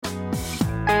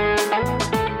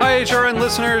HRN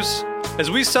listeners.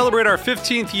 As we celebrate our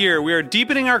 15th year, we are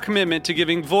deepening our commitment to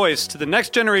giving voice to the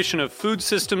next generation of food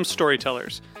systems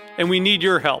storytellers, and we need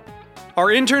your help. Our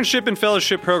internship and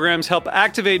fellowship programs help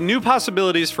activate new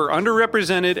possibilities for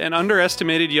underrepresented and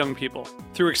underestimated young people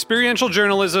through experiential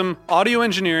journalism, audio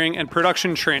engineering, and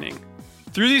production training.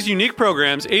 Through these unique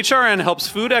programs, HRN helps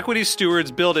food equity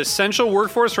stewards build essential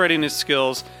workforce readiness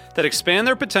skills that expand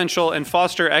their potential and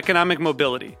foster economic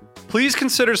mobility. Please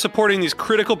consider supporting these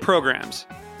critical programs.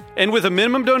 And with a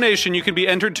minimum donation, you can be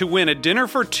entered to win a dinner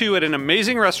for two at an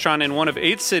amazing restaurant in one of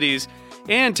 8 cities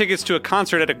and tickets to a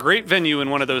concert at a great venue in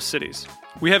one of those cities.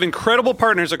 We have incredible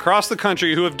partners across the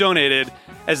country who have donated,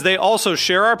 as they also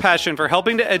share our passion for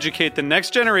helping to educate the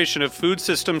next generation of food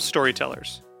systems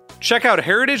storytellers. Check out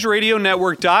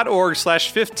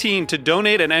heritageradionetwork.org/15 to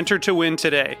donate and enter to win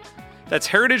today. That's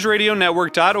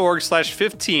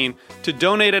heritageradionetwork.org/15 to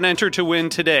donate and enter to win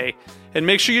today. And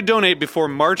make sure you donate before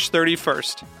March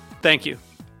 31st. Thank you.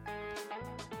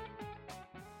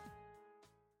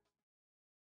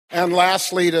 And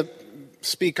lastly, to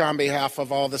speak on behalf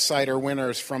of all the cider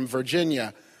winners from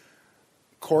Virginia,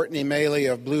 Courtney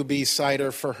Mailey of Bee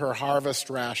Cider for her Harvest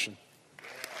Ration.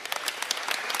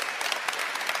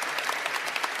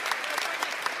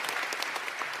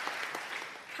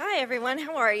 Hi, everyone.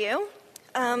 How are you?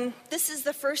 This is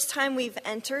the first time we've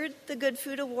entered the Good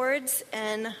Food Awards,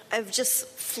 and I've just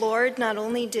floored. Not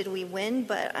only did we win,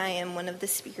 but I am one of the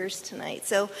speakers tonight.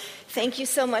 So thank you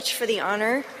so much for the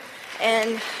honor.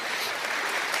 And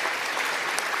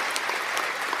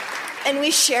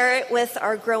we share it with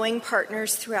our growing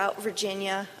partners throughout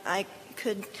Virginia. I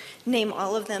could name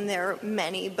all of them. There are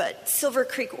many, but Silver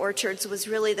Creek Orchards was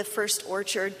really the first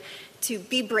orchard to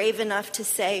be brave enough to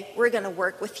say, we're going to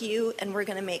work with you and we're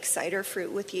going to make cider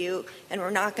fruit with you, and we're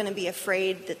not going to be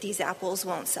afraid that these apples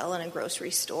won't sell in a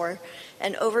grocery store.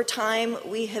 And over time,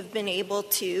 we have been able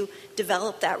to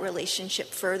develop that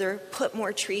relationship further, put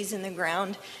more trees in the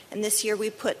ground, and this year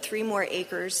we put 3 more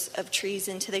acres of trees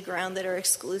into the ground that are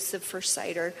exclusive for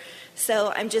cider.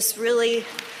 So I'm just really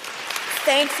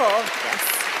thankful. Yes.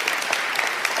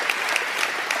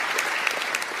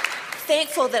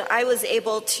 Thankful that I was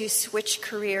able to switch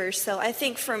careers. So I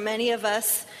think for many of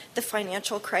us, the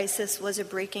financial crisis was a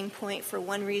breaking point for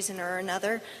one reason or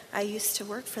another. I used to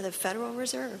work for the Federal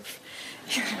Reserve.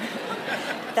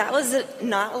 That was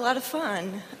not a lot of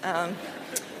fun.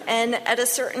 And at a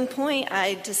certain point,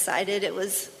 I decided it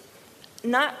was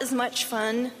not as much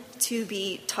fun to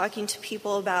be talking to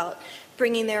people about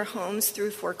bringing their homes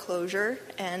through foreclosure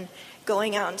and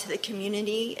going out into the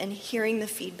community and hearing the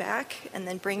feedback and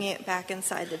then bringing it back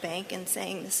inside the bank and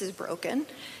saying, this is broken.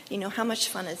 You know, how much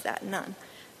fun is that? None.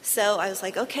 So I was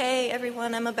like, okay,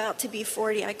 everyone, I'm about to be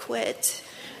 40. I quit.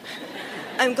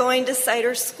 I'm going to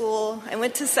cider school. I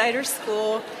went to cider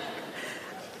school.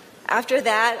 After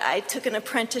that, I took an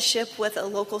apprenticeship with a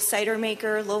local cider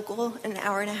maker, an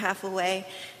hour and a half away.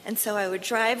 And so I would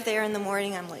drive there in the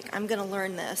morning. I'm like, I'm going to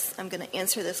learn this. I'm going to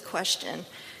answer this question.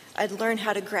 I'd learn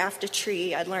how to graft a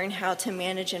tree. I'd learn how to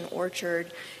manage an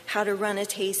orchard, how to run a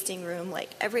tasting room, like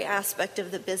every aspect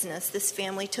of the business. This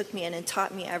family took me in and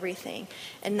taught me everything.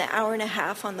 And the hour and a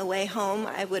half on the way home,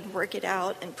 I would work it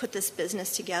out and put this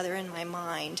business together in my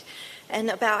mind. And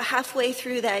about halfway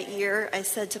through that year, I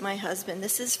said to my husband,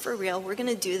 this is for real. We're going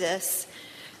to do this.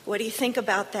 What do you think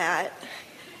about that?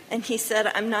 And he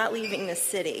said, I'm not leaving the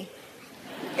city.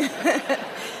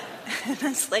 And I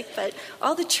was like, but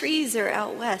all the trees are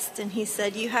out west. And he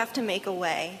said, you have to make a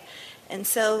way. And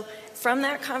so from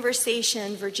that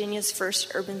conversation, Virginia's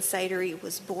first urban cidery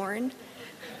was born.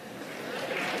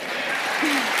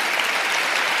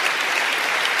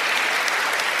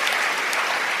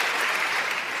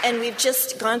 And we've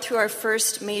just gone through our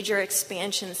first major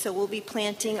expansion, so we'll be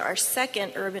planting our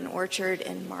second urban orchard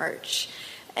in March.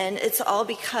 And it's all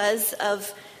because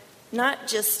of not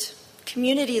just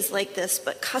communities like this,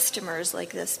 but customers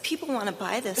like this. People want to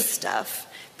buy this stuff.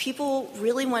 People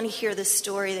really want to hear this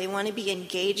story. They want to be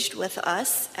engaged with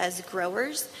us as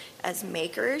growers, as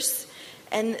makers,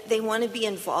 and they want to be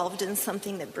involved in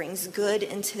something that brings good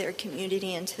into their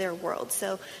community, into their world.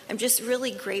 So I'm just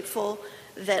really grateful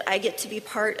that I get to be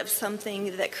part of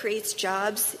something that creates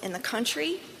jobs in the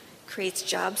country, creates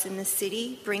jobs in the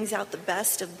city, brings out the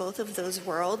best of both of those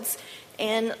worlds,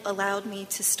 and allowed me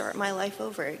to start my life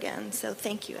over again. So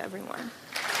thank you, everyone.